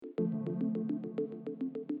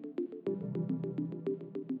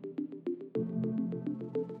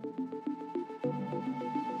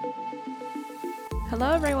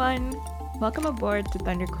Hello, everyone. Welcome aboard to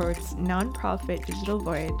Thundercoat's nonprofit digital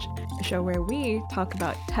voyage, a show where we talk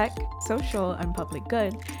about tech, social, and public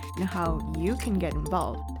good, and how you can get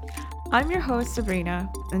involved. I'm your host, Sabrina,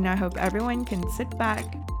 and I hope everyone can sit back,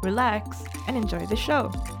 relax, and enjoy the show.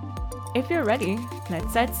 If you're ready,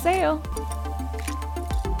 let's set sail.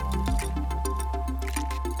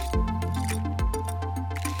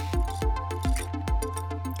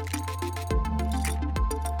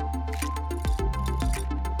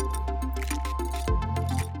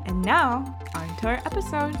 And now, on to our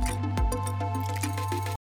episode.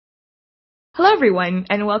 Hello, everyone,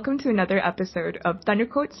 and welcome to another episode of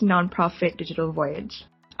Thundercoat's nonprofit digital voyage.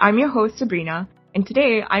 I'm your host, Sabrina, and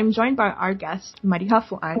today I'm joined by our guest, Mariha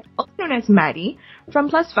Fuad, also known as Maddie, from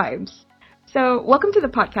PlusVibes. So, welcome to the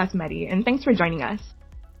podcast, Maddie, and thanks for joining us.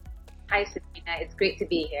 Hi, Sabrina. It's great to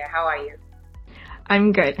be here. How are you?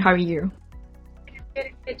 I'm good. How are you?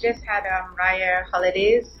 Good. I just had Raya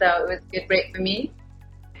holidays, so it was a good break for me.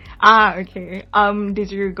 Okay.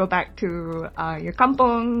 Did you go back to your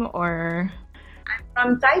kampong or? I'm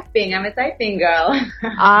from Taiping. I'm a Taiping girl.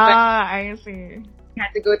 I see. I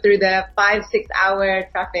had to go through the 5-6 hour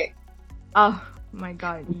traffic. Oh my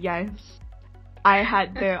god, yes. I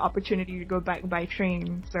had the opportunity to go back by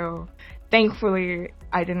train, so thankfully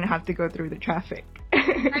I didn't have to go through the traffic.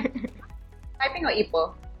 Taiping or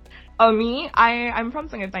Ipoh? Oh, me? I'm from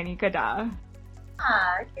Sangatani, Kedah.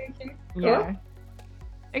 Okay. Cool. Yeah.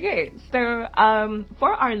 Okay, so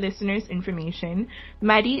for our listeners' information,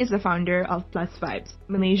 Maddie is the founder of PlusVibes,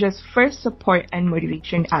 Malaysia's first support and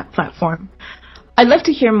motivation app platform. I'd love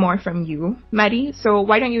to hear more from you, Maddie, so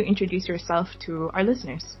why don't you introduce yourself to our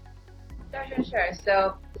listeners? Sure.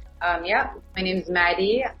 So, my name is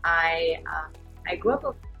Maddie. I grew up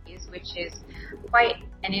overseas, which is quite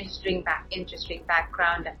an interesting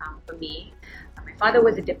background for me. My father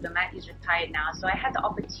was a diplomat. He's retired now, so I had the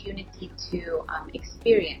opportunity to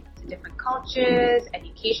experience different cultures,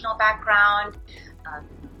 educational background.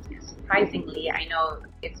 Surprisingly, I know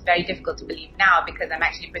it's very difficult to believe now because I'm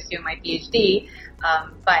actually pursuing my PhD,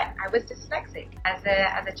 but I was dyslexic as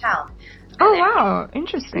a child. Oh, wow.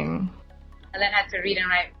 Interesting. I learned how to read and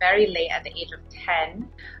write very late at the age of 10,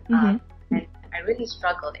 and I really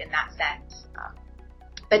struggled in that sense.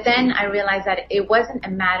 But then I realized that it wasn't a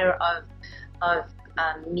matter of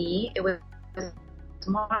me. It was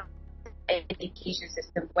more an education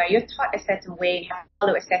system where you're taught a certain way and you have to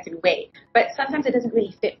follow a certain way. But sometimes it doesn't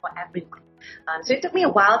really fit for everyone. So it took me a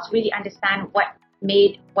while to really understand what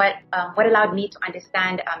allowed me to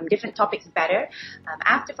understand different topics better.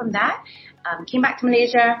 From that, came back to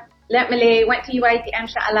Malaysia, learnt Malay, went to UiTM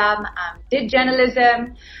Shah Alam, did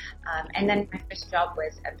journalism, and then my first job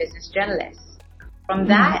was a business journalist. From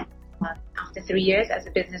that, after 3 years as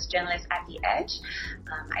a business journalist at The Edge,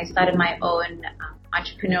 I started my own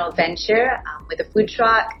entrepreneurial venture with a food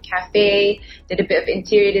truck, cafe, did a bit of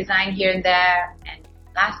interior design here and there, and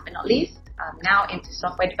last but not least, now into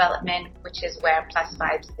software development, which is where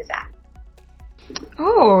PlusVibes is at.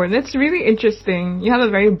 Oh, that's really interesting. You have a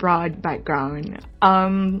very broad background.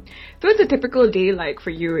 So what's a typical day like for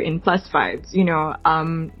you in PlusVibes? You know,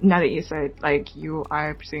 now that you said like you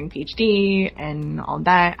are pursuing PhD and all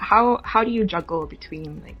that, how do you juggle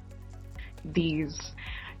between like these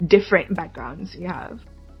different backgrounds you have?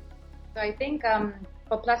 So I think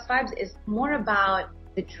for PlusVibes is more about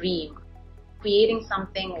the dream. Creating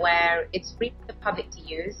something where it's free for the public to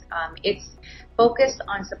use. It's focused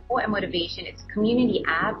on support and motivation. It's a community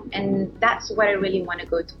app, and that's what I really want to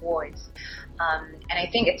go towards. And I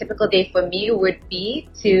think a typical day for me would be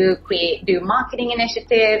to do marketing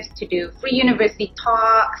initiatives, to do free university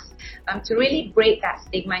talks, to really break that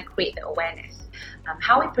stigma and create the awareness.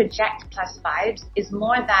 How we project PlusVibes is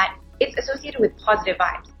more that it's associated with positive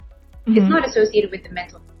vibes. Mm-hmm. It's not associated with the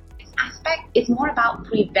mental aspect. It's more about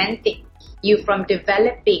preventing you from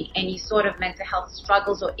developing any sort of mental health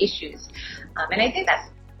struggles or issues. And I think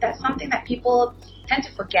that's something that people tend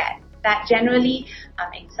to forget, that generally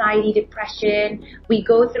anxiety, depression, we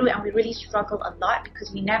go through and we really struggle a lot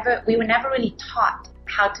because we were never really taught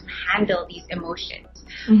how to handle these emotions.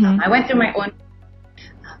 Mm-hmm. I went through my own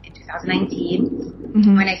in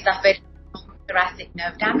 2019 when I suffered thoracic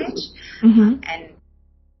nerve damage and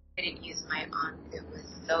I didn't use my arm. It was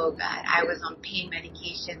so bad. I was on pain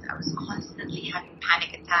medications. I was constantly having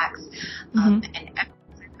panic attacks. And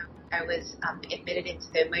I was admitted into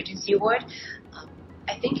the emergency ward.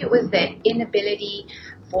 I think it was the inability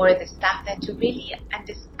for the staff there to really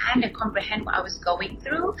understand and comprehend what I was going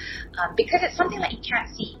through because it's something that you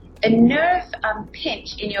can't see. A nerve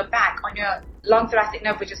pinch in your back on your long thoracic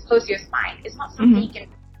nerve, which is close to your spine, is not something you can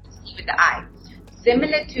see with the eye.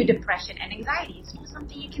 similar to depression and anxiety. It's not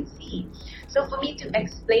something you can see. So for me to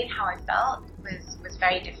explain how I felt was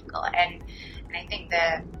very difficult. And I think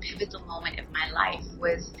the pivotal moment of my life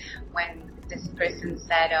was when this person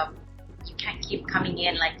said, you can't keep coming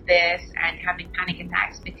in like this and having panic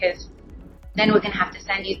attacks, because then we're going to have to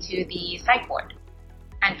send you to the psych ward.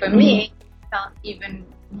 And for me, it felt even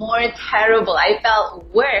more terrible. I felt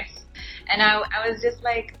worse. And I was just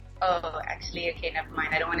like, oh, actually, okay, never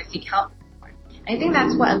mind. I don't want to seek help anymore. I think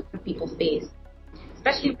that's what a lot of people face,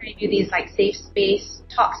 especially when you do these like safe space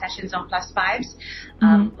talk sessions on PlusVibes.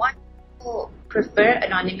 Why people prefer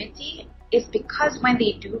anonymity is because when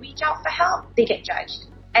they do reach out for help, they get judged.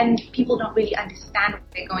 And people don't really understand what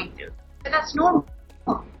they're going through. But that's normal,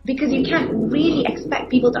 because you can't really expect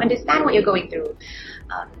people to understand what you're going through.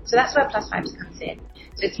 So that's where PlusVibes comes in.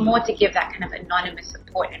 So it's more to give that kind of anonymous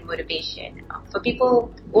support and motivation for people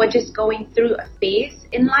who are just going through a phase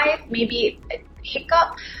in life, maybe a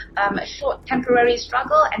hiccup, a short temporary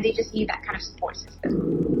struggle, and they just need that kind of support system.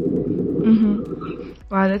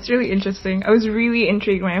 Wow, that's really interesting. I was really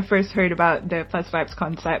intrigued when I first heard about the PlusVibes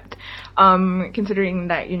concept, considering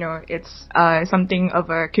that, it's something of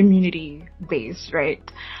a community base, right?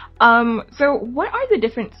 So what are the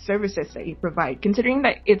different services that you provide, considering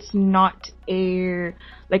that it's not a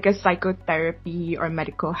psychotherapy or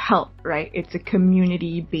medical help, right? It's a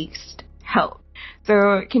community-based help.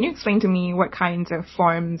 So can you explain to me what kinds of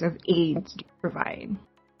forms of aids do you provide?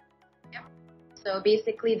 So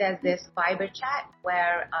basically, there's this Viber chat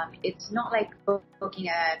where it's not like booking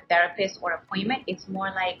a therapist or appointment. It's more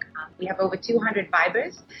like we have over 200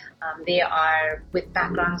 Vibers. They are with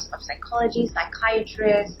backgrounds of psychology,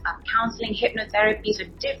 psychiatrists, counseling, hypnotherapy, so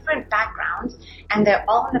different backgrounds, and they're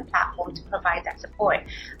all on the platform to provide that support.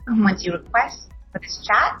 Once you request for this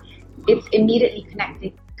chat, it's immediately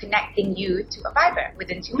connecting you to a Viber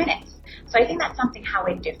within 2 minutes. So I think that's something how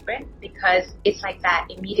we're different, because it's like that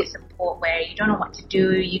immediate support where you don't know what to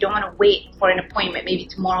do, you don't want to wait for an appointment maybe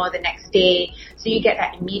tomorrow or the next day. So you get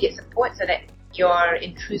that immediate support so that your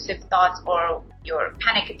intrusive thoughts or your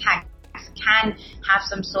panic attacks can have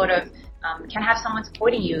some sort of can have someone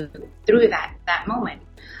supporting you through that moment.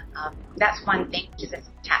 That's one thing, which is a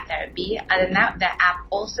chat therapy. Other than that, the app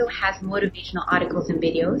also has motivational articles and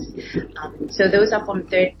videos. So those are from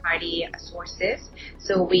third-party sources.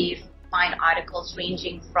 So we find articles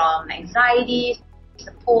ranging from anxiety,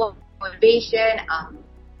 support, motivation,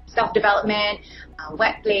 self-development,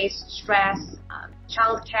 workplace, stress,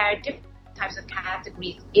 childcare, different types of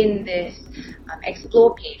categories in this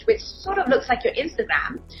explore page, which sort of looks like your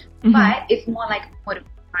Instagram, but it's more like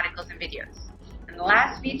motivational articles and videos. And the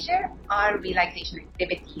last feature are relaxation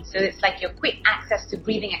activities. So it's like your quick access to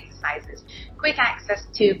breathing exercises, quick access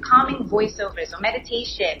to calming voiceovers or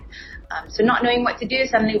meditation. So not knowing what to do,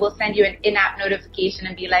 suddenly we'll send you an in-app notification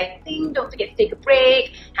and be like, ding, don't forget to take a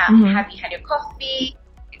break. Have you had your coffee?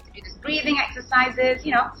 Get to do this breathing exercises,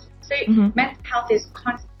 So mental health is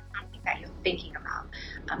constantly something that you're thinking about.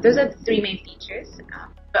 Those are the three main features.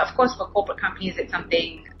 But of course, for corporate companies, it's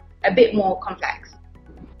something a bit more complex.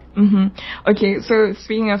 Okay, so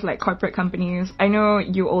speaking of corporate companies, I know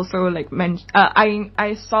you also mentioned,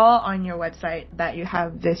 I saw on your website that you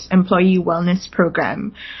have this employee wellness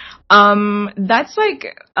program. That's it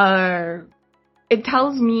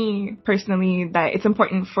tells me personally that it's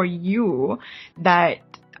important for you that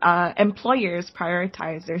employers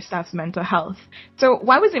prioritize their staff's mental health. So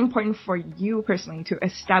why was it important for you personally to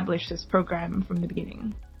establish this program from the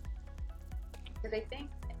beginning? Because I think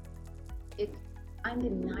it's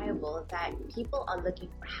undeniable that people are looking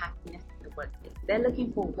for happiness in the workplace. They're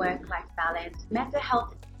looking for work-life balance. Mental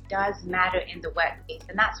health does matter in the workplace,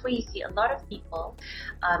 and that's where you see a lot of people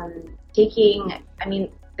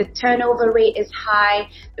the turnover rate is high,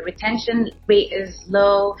 the retention rate is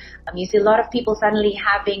low. You see a lot of people suddenly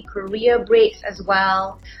having career breaks as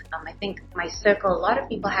well. I think my circle, a lot of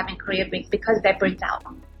people having career breaks because they're burnt out.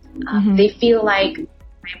 They feel like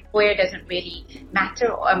my employer doesn't really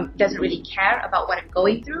matter or doesn't really care about what I'm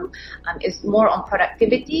going through. It's more on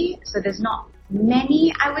productivity. So there's not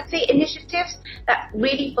many, I would say, initiatives that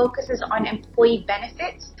really focuses on employee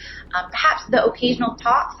benefits. Perhaps the occasional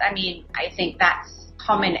talks, I think that's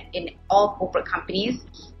common in all corporate companies.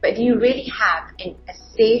 But do you really have a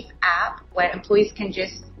safe app where employees can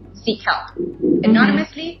just seek help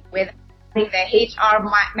anonymously without the HR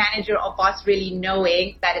manager or boss really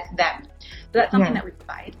knowing that it's them? So that's something that we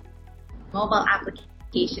provide. Mobile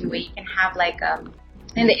application where you can have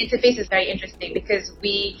and the interface is very interesting because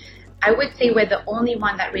I would say we're the only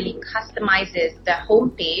one that really customizes the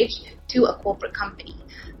homepage to a corporate company.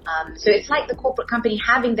 So it's like the corporate company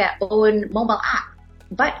having their own mobile app.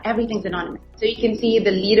 but everything's anonymous. So you can see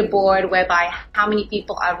the leaderboard whereby how many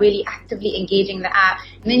people are really actively engaging the app.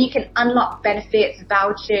 And then you can unlock benefits,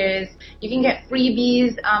 vouchers. You can get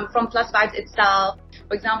freebies from PlusVibes itself.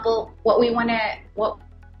 For example, what we want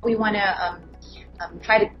to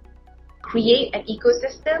try to create an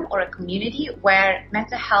ecosystem or a community where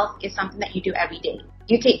mental health is something that you do every day.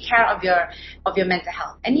 You take care of your mental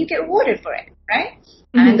health and you get rewarded for it, right?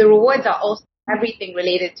 Mm-hmm. And the rewards are also everything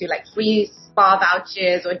related to like free spa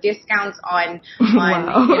vouchers or discounts on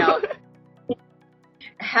wow.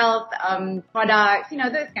 Health products,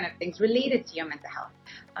 those kind of things related to your mental health.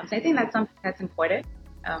 So I think that's something that's important.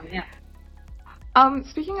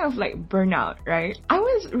 Speaking of like burnout, right? I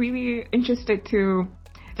was really interested to,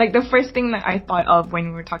 like, the first thing that I thought of when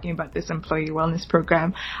we were talking about this employee wellness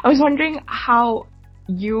program, I was wondering how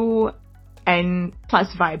you and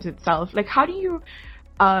PlusVibes itself, like, how do you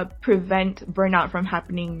prevent burnout from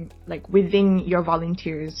happening, like, within your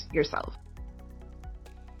volunteers yourself?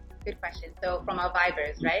 Good question. So from our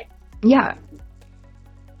Vibers, right? Yeah.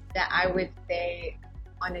 That I would say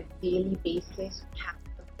on a daily basis, we have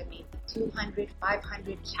maybe 200,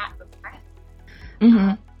 500 chat requests.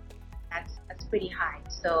 Mm-hmm. That's pretty high.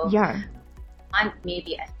 So yeah, on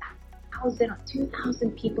maybe 1,000 or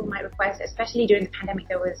 2,000 people might request, especially during the pandemic,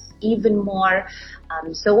 there was even more.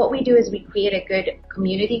 So what we do is we create a good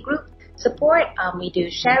community group support. We do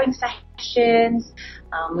sharing sessions.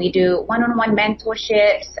 We do one-on-one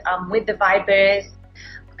mentorships with the Vibers.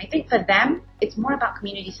 I think for them, it's more about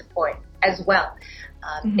community support as well.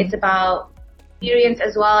 It's about experience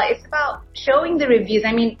as well. It's about showing the reviews.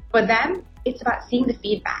 I mean, for them, it's about seeing the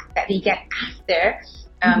feedback that they get after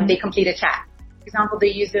they complete a chat. For example, the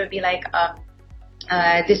user would be like,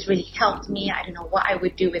 this really helped me. I don't know what I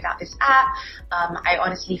would do without this app. I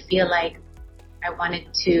honestly feel like I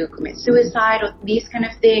wanted to commit suicide or these kind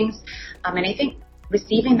of things. And I think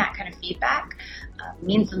receiving that kind of feedback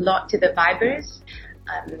means a lot to the Vibers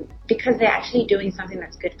because they're actually doing something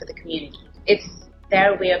that's good for the community. It's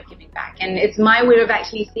their way of giving back. And it's my way of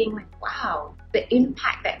actually seeing like, wow, the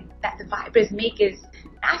impact that the Vibers make is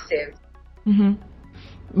massive.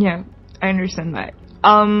 Mm-hmm. Yeah, I understand that.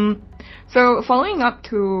 So following up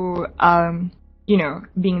to,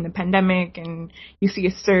 being in the pandemic and you see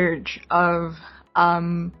a surge of a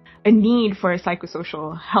need for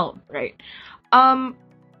psychosocial help, right?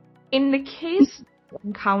 In the case you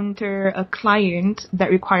encounter a client that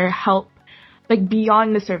require help, like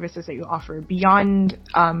beyond the services that you offer, beyond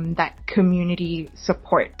that community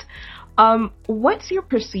support, what's your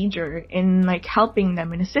procedure in like helping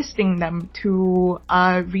them and assisting them to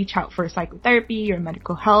reach out for psychotherapy or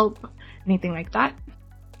medical help, anything like that?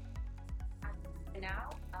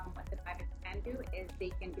 Now, what the Vibers can do is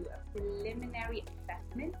they can do a preliminary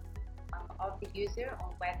assessment of the user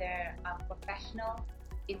on whether professional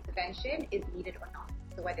intervention is needed or not.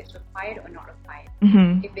 So whether it's required or not required.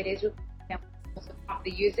 Mm-hmm. If it is required, then we also prompt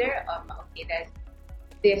the user, okay, there's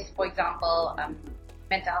this, for example,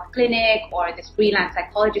 mental health clinic or this freelance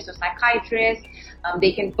psychologist or psychiatrist.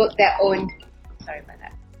 They can book their own. Sorry about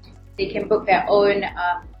that. They can book their own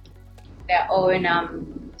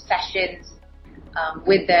sessions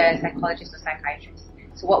with the psychologist or psychiatrist.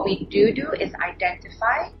 So what we do is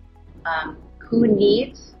identify who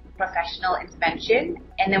needs professional intervention,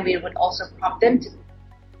 and then we would also prompt them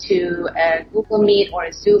to a Google Meet or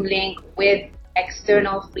a Zoom link with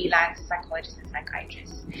external freelance psychologists and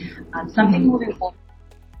psychiatrists. Something moving forward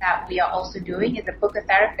that we are also doing is a book a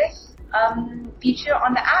therapist feature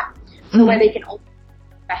on the app, so where they can also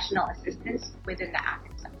get professional assistance within the app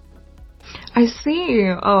itself. I see.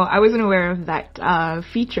 Oh, I wasn't aware of that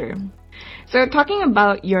feature. So talking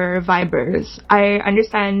about your Vibers, I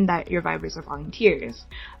understand that your Vibers are volunteers.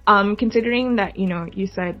 Considering that, you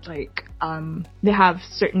said like they have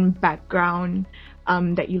certain background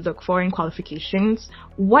that you look for in qualifications,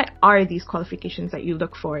 what are these qualifications that you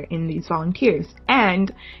look for in these volunteers?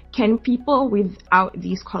 And can people without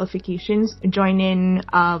these qualifications join in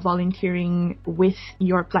volunteering with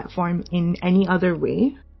your platform in any other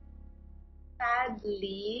way?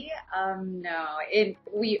 Sadly, no.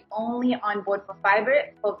 We only onboard for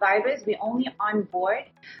Vibers. We only onboard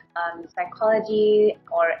psychology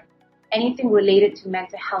or anything related to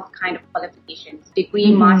mental health kind of qualifications,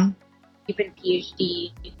 degree, master, even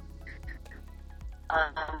PhD,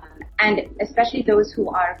 and especially those who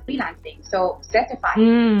are freelancing, so certified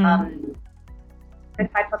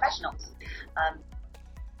professionals.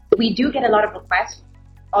 We do get a lot of requests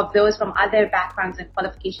of those from other backgrounds and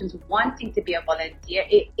qualifications wanting to be a volunteer.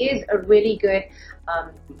 It is a really good,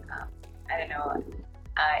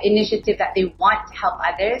 initiative that they want to help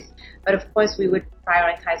others. But of course, we would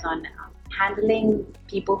prioritize on handling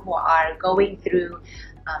people who are going through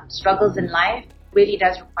struggles in life really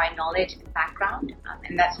does require knowledge and background,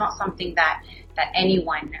 and that's not something that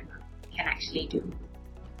anyone can actually do.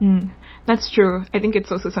 That's true. I think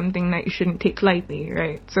it's also something that you shouldn't take lightly,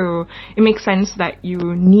 right? So it makes sense that you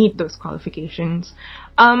need those qualifications.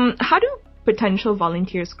 How do potential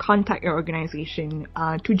volunteers contact your organization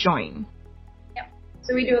to join?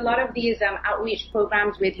 So we do a lot of these outreach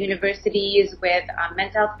programs with universities, with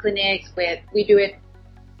mental health clinics, we do it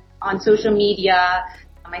on social media.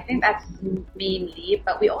 I think that's mainly,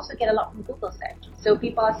 but we also get a lot from Google search. So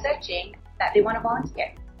people are searching that they want to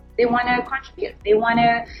volunteer. They want to contribute. They want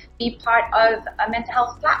to be part of a mental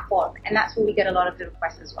health platform. And that's where we get a lot of the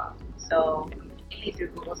requests as well. So mainly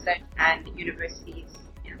through Google search and universities.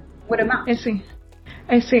 Yeah. Word of mouth.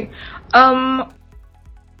 I see.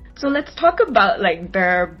 So let's talk about like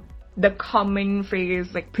the common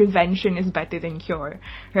phrase like prevention is better than cure,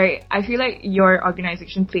 right? I feel like your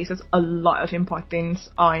organization places a lot of importance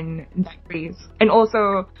on that phrase. And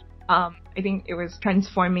also, I think it was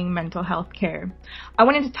transforming mental health care. I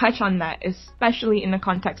wanted to touch on that, especially in the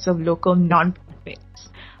context of local nonprofits.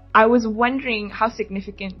 I was wondering, how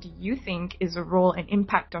significant do you think is the role and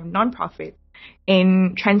impact of nonprofits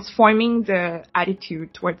in transforming the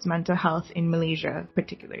attitude towards mental health in Malaysia,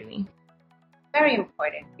 particularly? Very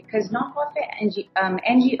important, because nonprofit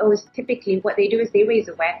NGOs, typically what they do is they raise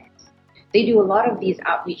awareness. They do a lot of these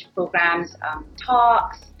outreach programs,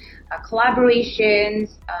 talks,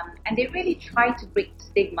 collaborations, and they really try to break the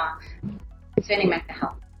stigma concerning mental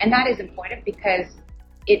health. And that is important because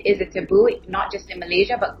it is a taboo, not just in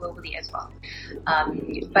Malaysia, but globally as well.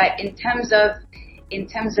 But in terms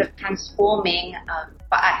of transforming,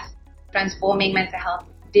 for us, transforming mental health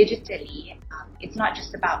digitally, it's not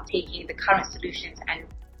just about taking the current solutions and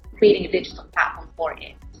creating a digital platform for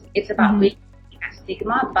it. It's about breaking that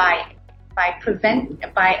stigma by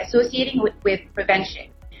associating with prevention.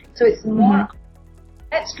 So it's more,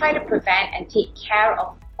 let's try to prevent and take care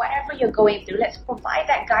of whatever you're going through. Let's provide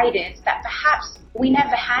that guidance that perhaps we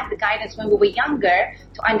never had the guidance when we were younger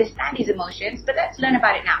to understand these emotions, but let's learn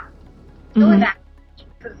about it now. So that we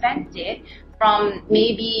prevent it from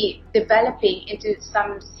maybe developing into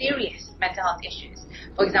some serious mental health issues.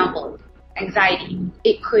 For example, anxiety.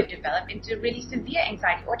 It could develop into really severe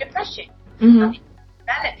anxiety or depression.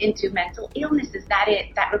 Develop into mental illnesses that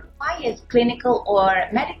requires clinical or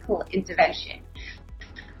medical intervention.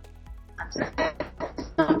 So that's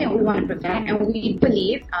something we want to prevent, and we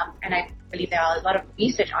believe, and I believe there are a lot of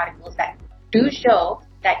research articles that do show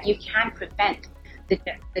that you can prevent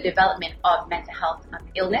the development of mental health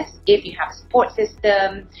illness if you have a support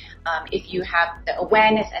system, if you have the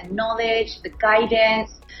awareness and knowledge, the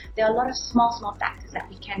guidance. There are a lot of small factors that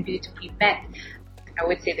we can do to prevent, I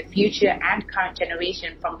would say, the future and current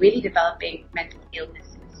generation from really developing mental illnesses.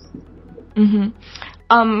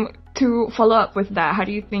 To follow up with that, how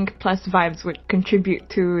do you think PlusVibes would contribute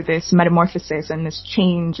to this metamorphosis and this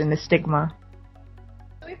change in the stigma?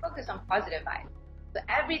 So we focus on positive vibes. So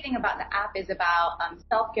everything about the app is about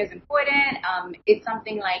self-care is important. It's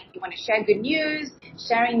something like you want to share good news,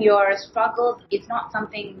 sharing your struggles. It's not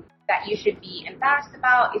something that you should be embarrassed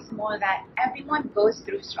about. It's more that everyone goes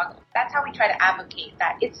through struggles. That's how we try to advocate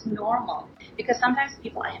that it's normal, because sometimes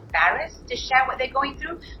people are embarrassed to share what they're going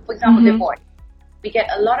through. For example, divorce. We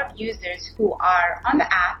get a lot of users who are on the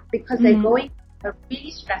app because they're going through a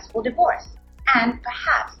really stressful divorce. And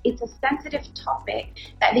perhaps it's a sensitive topic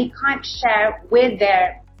that they can't share with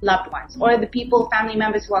their loved ones or the people, family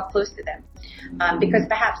members who are close to them. Because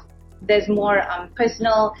perhaps there's more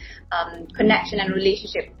personal connection and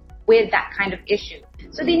relationship with that kind of issue.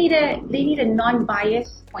 So they need a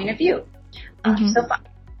non-biased point of view. So for us,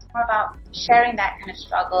 it's more about sharing that kind of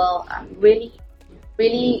struggle, really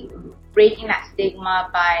breaking that stigma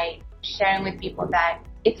by sharing with people that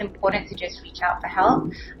it's important to just reach out for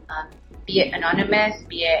help, be it anonymous,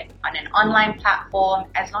 be it on an online platform,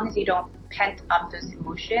 as long as you don't pent up those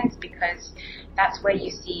emotions, because that's where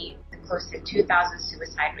you see close to 2,000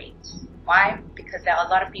 suicide rates. Why? Because there are a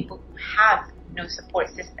lot of people who have no support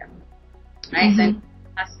system, right? So in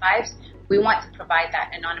PlusVibes, we want to provide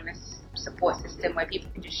that anonymous support system where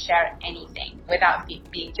people can just share anything without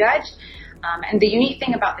being judged. And the unique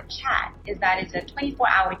thing about the chat is that it's a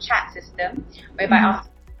 24-hour chat system whereby after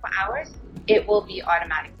 24 hours, it will be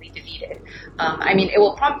automatically deleted. I mean, it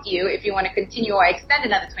will prompt you if you want to continue or extend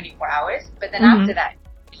another 24 hours, but then after that,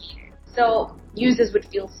 deleted. So users would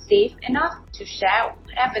feel safe enough to share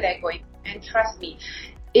whatever they're going through. And trust me,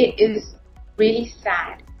 it is really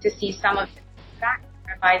sad to see some of the feedback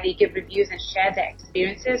whereby they give reviews and share their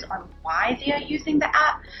experiences on why they are using the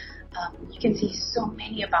app. You can see so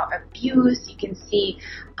many about abuse. You can see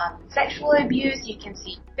sexual abuse. You can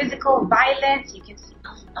see physical violence. You can see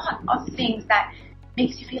a lot of things that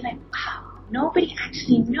makes you feel like, wow, nobody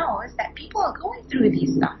actually knows that people are going through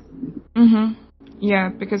these stuff. Mm-hmm. Yeah,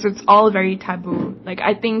 because it's all very taboo. Like,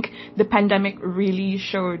 I think the pandemic really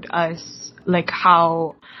showed us, like,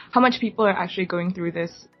 how much people are actually going through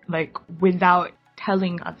this, like, without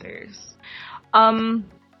telling others.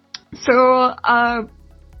 So,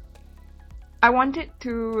 I wanted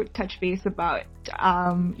to touch base about,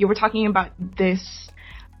 you were talking about this,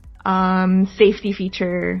 safety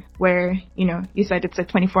feature where, you know, you said it's a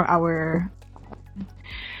 24-hour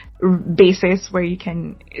basis where you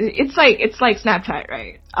can, it's like Snapchat,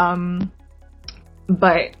 right?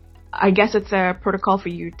 But I guess it's a protocol for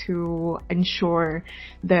you to ensure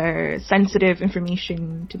the sensitive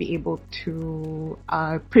information to be able to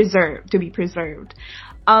be preserved.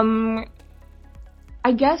 I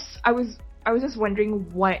guess I was just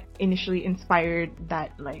wondering what initially inspired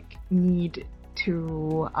that, like, need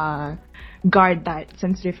to guard that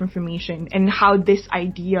sensitive information, and how this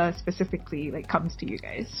idea specifically, like, comes to you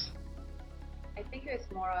guys. I think it's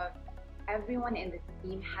more of everyone in the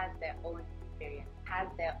team has their own experience, has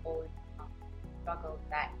their own struggles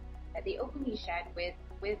that they openly shared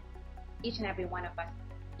with each and every one of us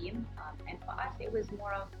in the team. And for us, it was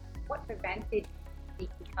more of what prevented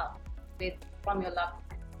seeking help from your loved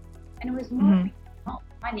ones. And it was more not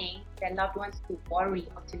wanting their loved ones to worry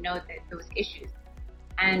or to know that those issues.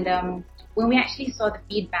 And when we actually saw the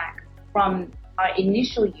feedback from our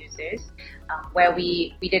initial users, where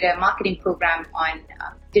we did a marketing program on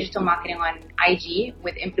digital marketing on IG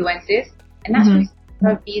with influencers, and that's when we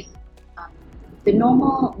saw these the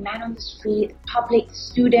normal man on the street, public,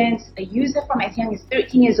 students, a user from as young as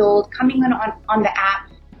 13 years old coming on the app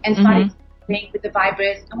and started playing with the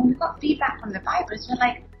Vibers. And when we got feedback from the Vibers, we're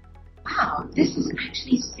like, wow, this is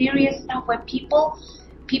actually serious stuff where people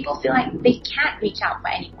feel like they can't reach out for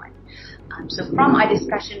anyone. So from our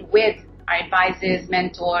discussion with our advisors,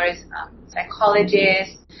 mentors,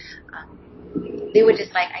 psychologists, they were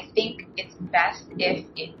just like, I think it's best if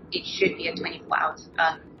it should be a 24-hour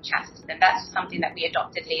chat system. That's something that we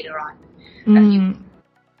adopted later on.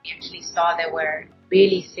 We actually saw there were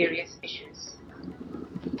really serious issues.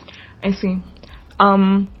 I see.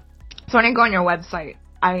 So when I go on your website,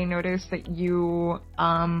 I noticed that you,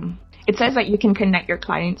 it says that you can connect your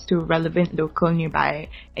clients to relevant local nearby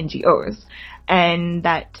NGOs, and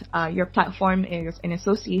that your platform is in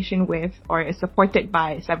association with or is supported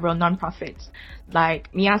by several nonprofits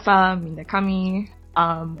like Miyasa, Mindakami,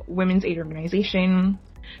 Women's Aid Organization.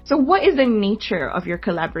 So what is the nature of your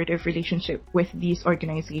collaborative relationship with these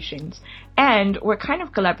organizations? And what kind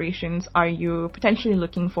of collaborations are you potentially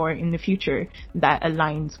looking for in the future that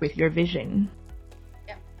aligns with your vision?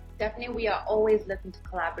 Definitely, we are always looking to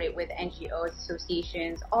collaborate with NGOs,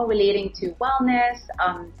 associations, all relating to wellness,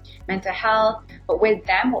 mental health. But with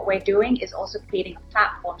them, what we're doing is also creating a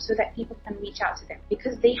platform so that people can reach out to them,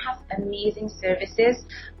 because they have amazing services,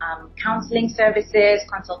 counseling services,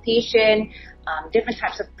 consultation, different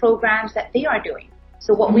types of programs that they are doing.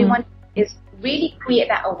 So what we want is really create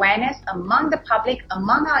that awareness among the public,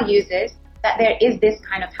 among our users, that there is this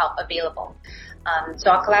kind of help available.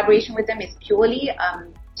 So our collaboration with them is purely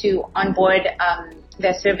to onboard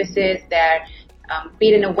their services,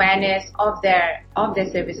 create an awareness of their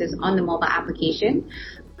services on the mobile application,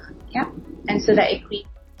 and so that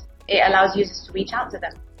it allows users to reach out to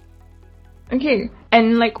them. Okay,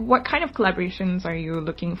 and like, what kind of collaborations are you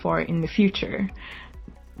looking for in the future,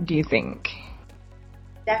 do you think?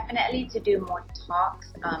 Definitely to do more talks,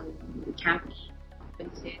 campaigns,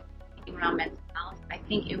 conferences around mental health. I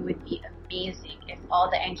think it would be amazing if all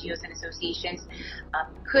the NGOs and associations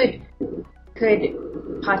could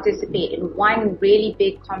participate in one really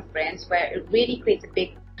big conference where it really creates a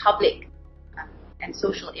big public and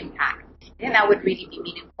social impact. And that would really be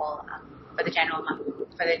meaningful for the general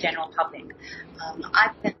public.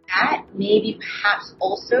 Other than that, maybe perhaps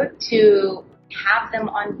also to have them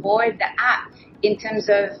on board the app in terms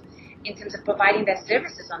of providing their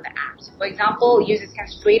services on the apps. For example, users can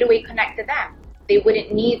straight away connect to them. They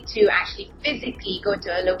wouldn't need to actually physically go to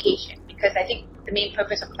a location, because I think the main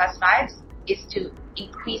purpose of PlusVibes is to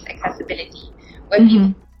increase accessibility. When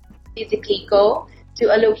people physically go to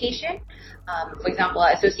a location, for example,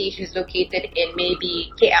 our association is located in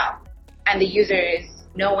maybe KL, and the user is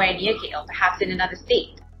nowhere near KL, perhaps in another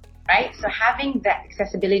state, right? So having that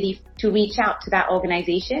accessibility to reach out to that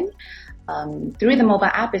organization through the mobile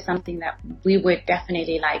app is something that we would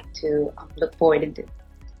definitely like to look forward into.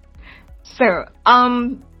 So,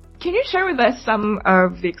 Can you share with us some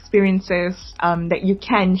of the experiences that you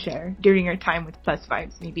can share during your time with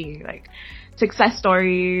PlusVibes? Maybe like success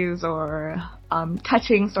stories or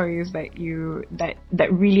touching stories that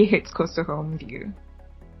really hits close to home with you.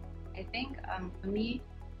 I think for me,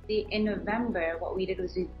 in November, what we did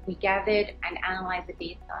was we gathered and analyzed the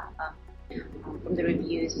data from the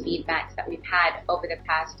reviews, feedbacks that we've had over the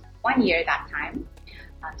past 1 year that time,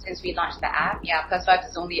 since we launched the app. Yeah, PlusVibes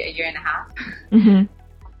is only a year and a half. Mm-hmm.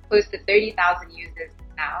 Close to 30,000 users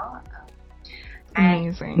now.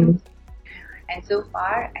 Amazing. And so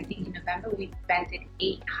far, I think in November, we've prevented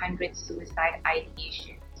 800 suicide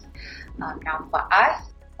ideations. Now for us,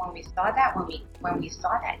 when we saw that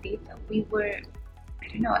data, we were, I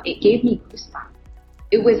don't know, it gave me goosebumps.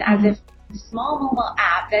 It was as if a small mobile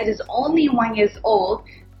app that is only 1 year old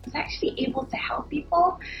was actually able to help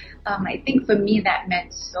people. I think for me that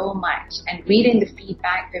meant so much. And reading the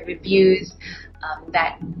feedback, the reviews,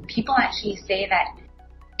 that people actually say that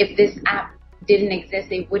if this app didn't exist,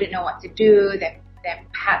 they wouldn't know what to do. That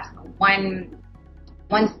perhaps one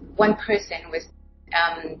person was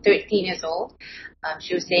 13 years old.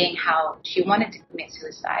 She was saying how she wanted to commit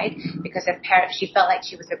suicide because she felt like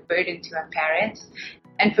she was a burden to her parents.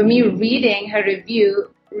 And for me, reading her review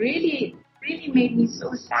really made me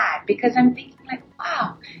so sad, because I'm thinking like,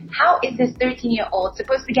 wow, how is this 13-year-old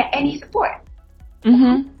supposed to get any support?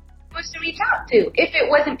 Mm-hmm. Supposed to reach out to? If it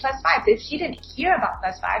wasn't PlusVibes, if she didn't hear about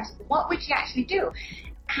PlusVibes, what would she actually do?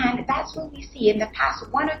 And that's what we see in the past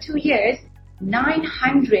 1 or 2 years.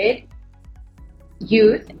 900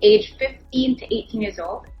 youth aged 15 to 18 years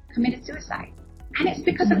old committed suicide. And it's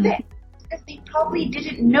because of this. Because they probably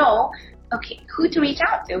didn't know, okay, who to reach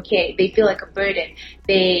out to. Okay, they feel like a burden.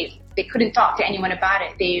 They couldn't talk to anyone about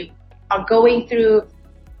it. They are going through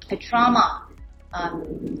a trauma,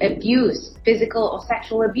 abuse, physical or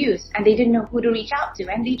sexual abuse, and they didn't know who to reach out to,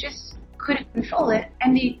 and they just couldn't control it,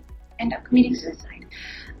 and they end up committing suicide.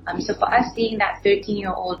 So for us, seeing that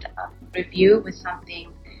 13-year-old review was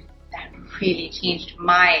something that really changed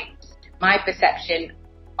my perception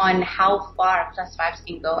on how far PlusVibes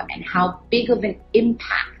can go and how big of an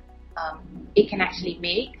impact it can actually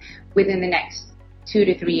make within the next 2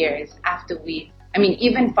 to 3 years after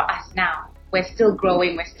even for us now, we're still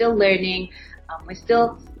growing, we're still learning, we're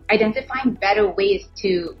still identifying better ways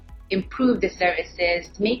to improve the services,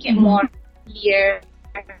 to make it more clear,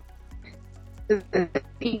 so that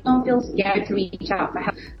people don't feel scared to reach out for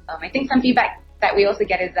help. I think some feedback that we also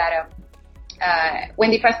get is that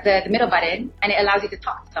when they press the middle button and it allows you to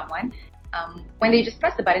talk to someone, when they just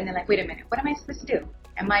press the button, they're like, wait a minute, what am I supposed to do?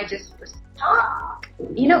 Am I just supposed to talk?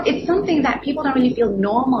 It's something that people don't really feel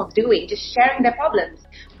normal doing, just sharing their problems.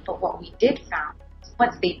 But what we did found,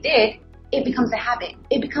 once they did, it becomes a habit.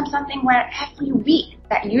 It becomes something where every week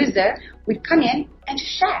that user would come in and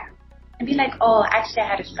just share and be like, oh, actually I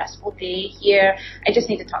had a stressful day here. I just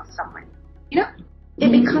need to talk to someone.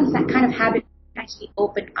 It becomes that kind of habit to actually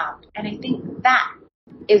open up. And I think that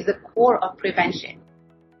is the core of prevention,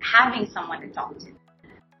 having someone to talk to.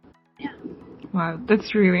 Yeah. Wow,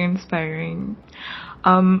 that's really inspiring.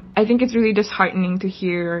 I think it's really disheartening to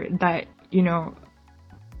hear that,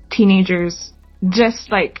 teenagers, just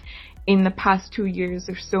like in the past 2 years,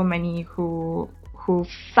 there's so many who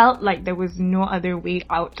felt like there was no other way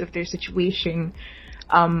out of their situation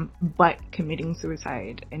but committing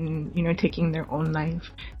suicide and, taking their own life.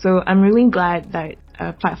 So I'm really glad that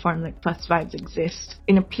a platform like PlusVibes exists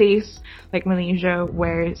in a place like Malaysia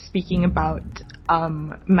where speaking about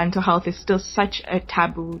mental health is still such a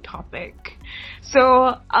taboo topic.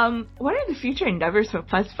 So what are the future endeavors for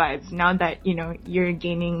PlusVibes now that, you're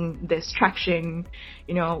gaining this traction?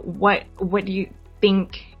 What do you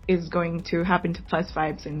think is going to happen to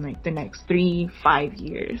PlusVibes in like the next 3-5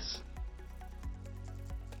 years?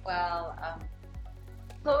 Well,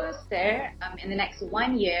 closer in the next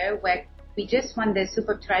 1 year, where we just won the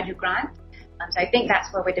Super Traju grant. So I think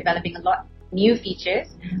that's where we're developing a lot new features.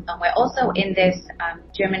 We're also in this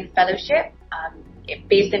German fellowship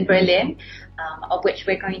based in Berlin, of which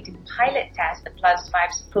we're going to pilot test the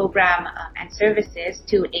PlusVibes program and services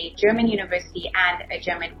to a German university and a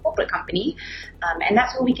German corporate company. And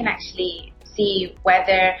that's where we can actually see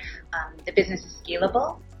whether the business is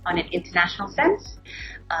scalable on an international sense.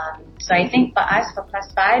 So I think for us, for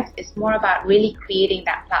PlusVibes, it's more about really creating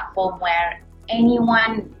that platform where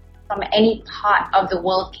anyone from any part of the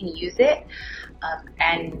world can use it,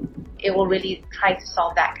 and it will really try to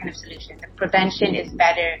solve that kind of solution. The prevention is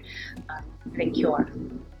better than cure.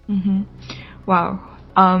 Mm-hmm. Wow.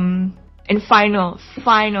 And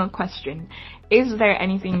final question. is there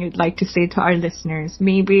anything you'd like to say to our listeners?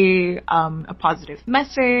 Maybe a positive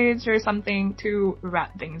message or something to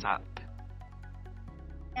wrap things up?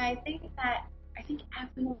 Yeah, I think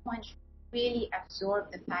everyone should really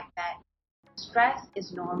absorb the fact that stress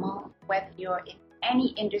is normal, whether you're in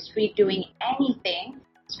any industry doing anything.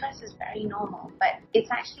 Stress is very normal, but it's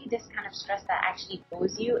actually this kind of stress that actually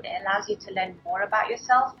grows you. It allows you to learn more about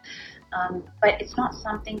yourself, but it's not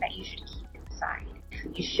something that you should keep inside.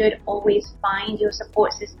 You should always find your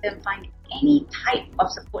support system, find any type of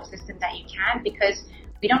support system that you can, because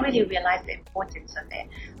we don't really realize the importance of it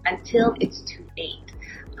until it's too late.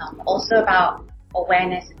 Also about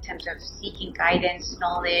awareness in terms of seeking guidance,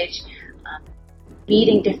 knowledge,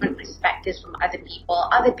 reading different perspectives from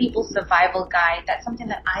other people's survival guide. That's something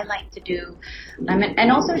that I like to do.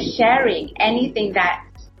 And also sharing anything that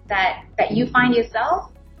you find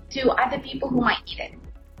yourself to other people who might need it.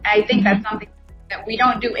 I think that's something that we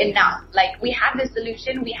don't do enough. Like, we have the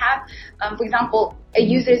solution. We have, for example,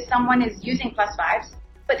 someone is using PlusVibes,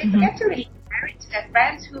 but they forget to really share it to their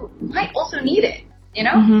friends who might also need it, you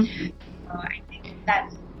know? So I think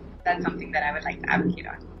that's something that I would like to advocate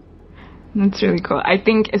on. That's really cool. I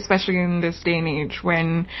think especially in this day and age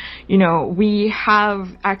when, we have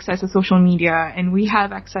access to social media and we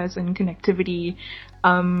have access and connectivity,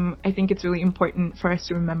 I think it's really important for us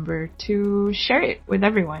to remember to share it with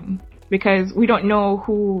everyone because we don't know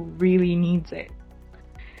who really needs it.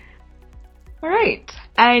 All right.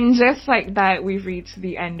 And just like that, we've reached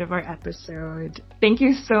the end of our episode. Thank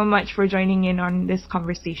you so much for joining in on this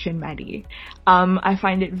conversation, Maddie. I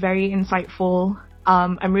find it very insightful.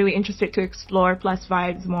 I'm really interested to explore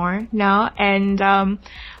PlusVibes more now. And,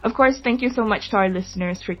 of course, thank you so much to our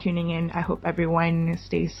listeners for tuning in. I hope everyone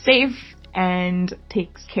stays safe and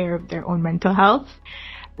takes care of their own mental health.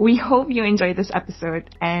 We hope you enjoyed this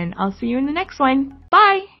episode, and I'll see you in the next one.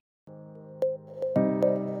 Bye!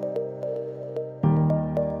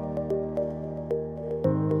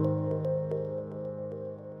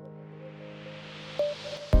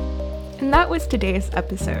 And that was today's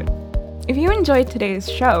episode. If you enjoyed today's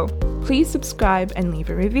show, please subscribe and leave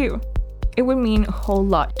a review. It would mean a whole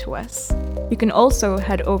lot to us. You can also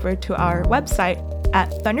head over to our website at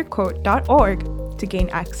thunderquote.org to gain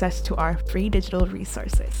access to our free digital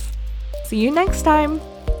resources. See you next time!